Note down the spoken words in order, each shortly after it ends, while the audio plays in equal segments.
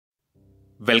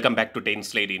Welcome back to 10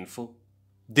 Slide Info.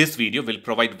 This video will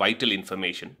provide vital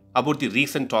information about the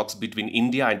recent talks between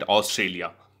India and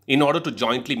Australia in order to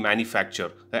jointly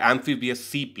manufacture the amphibious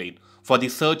seaplane for the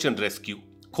search and rescue,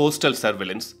 coastal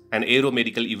surveillance and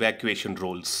aeromedical evacuation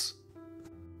roles.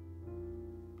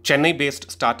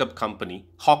 Chennai-based startup company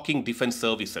Hawking Defence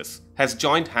Services has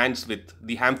joined hands with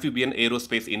the Amphibian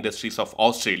Aerospace Industries of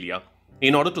Australia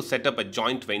in order to set up a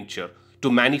joint venture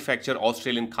to manufacture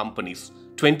Australian companies'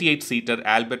 28-seater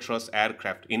Albatross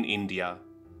aircraft in India.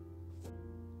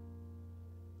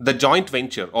 The joint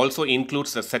venture also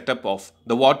includes the setup of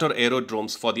the water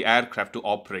aerodromes for the aircraft to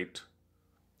operate.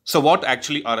 So what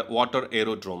actually are water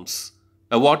aerodromes?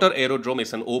 A water aerodrome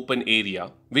is an open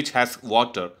area which has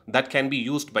water that can be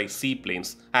used by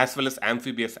seaplanes as well as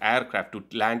amphibious aircraft to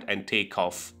land and take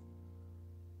off.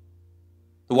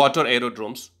 Water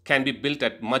aerodromes can be built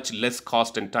at much less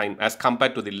cost and time as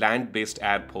compared to the land-based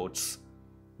airports.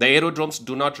 The aerodromes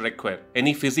do not require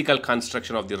any physical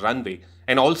construction of the runway,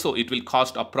 and also it will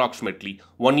cost approximately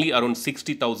only around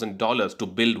 $60,000 to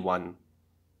build one.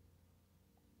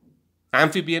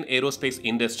 Amphibian Aerospace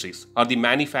Industries are the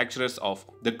manufacturers of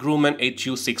the Grumman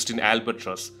HU-16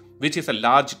 Albatross, which is a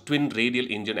large twin radial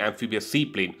engine amphibious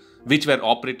seaplane which were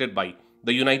operated by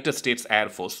the United States Air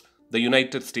Force, the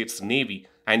United States Navy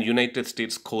and United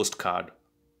States Coast Guard.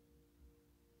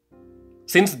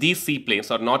 Since these seaplanes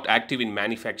are not active in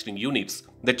manufacturing units,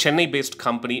 the Chennai-based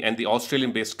company and the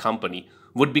Australian-based company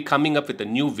would be coming up with a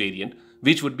new variant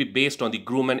which would be based on the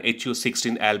Grumman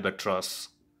HU-16 Albatross.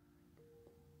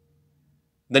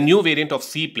 The new variant of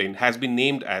seaplane has been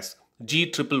named as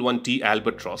G111T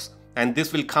Albatross, and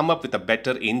this will come up with a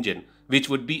better engine which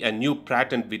would be a new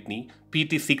Pratt & Whitney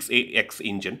PT6AX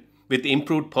engine with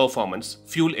improved performance,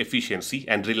 fuel efficiency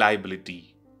and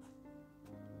reliability.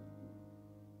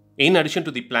 In addition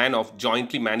to the plan of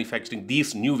jointly manufacturing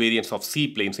these new variants of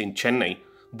seaplanes in Chennai,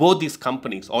 both these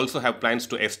companies also have plans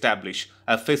to establish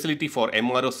a facility for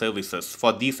MRO services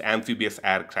for these amphibious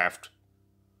aircraft.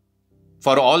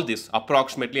 For all this,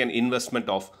 approximately an investment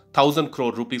of 1,000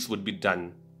 crore rupees would be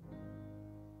done.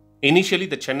 Initially,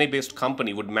 the Chennai-based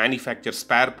company would manufacture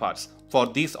spare parts for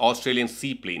these Australian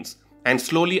seaplanes and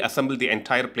slowly assemble the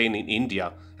entire plane in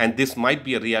India, and this might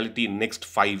be a reality in next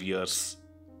 5 years.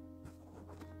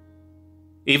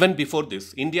 Even before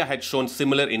this, India had shown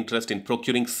similar interest in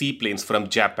procuring seaplanes from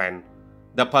Japan.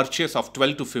 The purchase of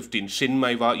 12 to 15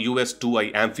 Shinmaiwa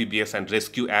US-2I amphibious and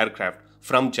rescue aircraft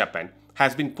from Japan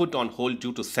has been put on hold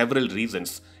due to several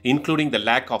reasons, including the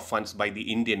lack of funds by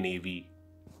the Indian Navy.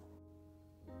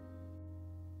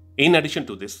 In addition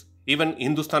to this, even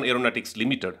Hindustan Aeronautics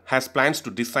Limited has plans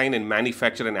to design and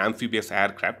manufacture an amphibious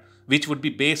aircraft which would be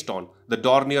based on the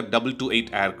Dornier 228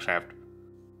 aircraft.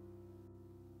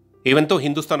 Even though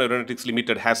Hindustan Aeronautics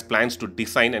Limited has plans to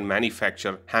design and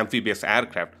manufacture amphibious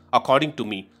aircraft, according to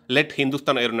me, let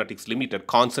Hindustan Aeronautics Limited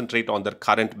concentrate on their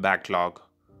current backlog.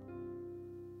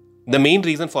 The main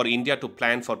reason for India to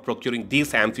plan for procuring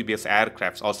these amphibious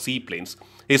aircrafts or seaplanes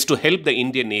is to help the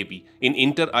Indian Navy in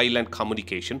inter-island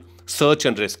communication, search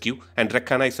and rescue, and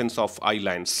reconnaissance of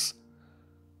islands.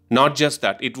 Not just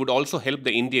that, it would also help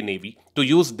the Indian Navy to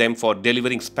use them for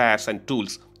delivering spares and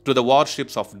tools to the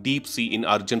warships of deep sea in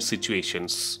urgent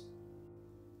situations.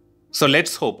 So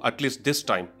let's hope at least this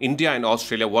time India and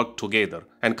Australia work together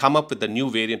and come up with a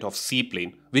new variant of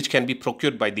seaplane which can be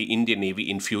procured by the Indian Navy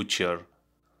in future.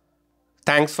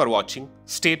 Thanks for watching.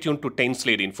 Stay tuned to 10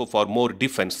 Slide Info for more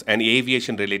defense and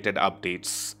aviation related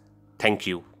updates. Thank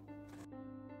you.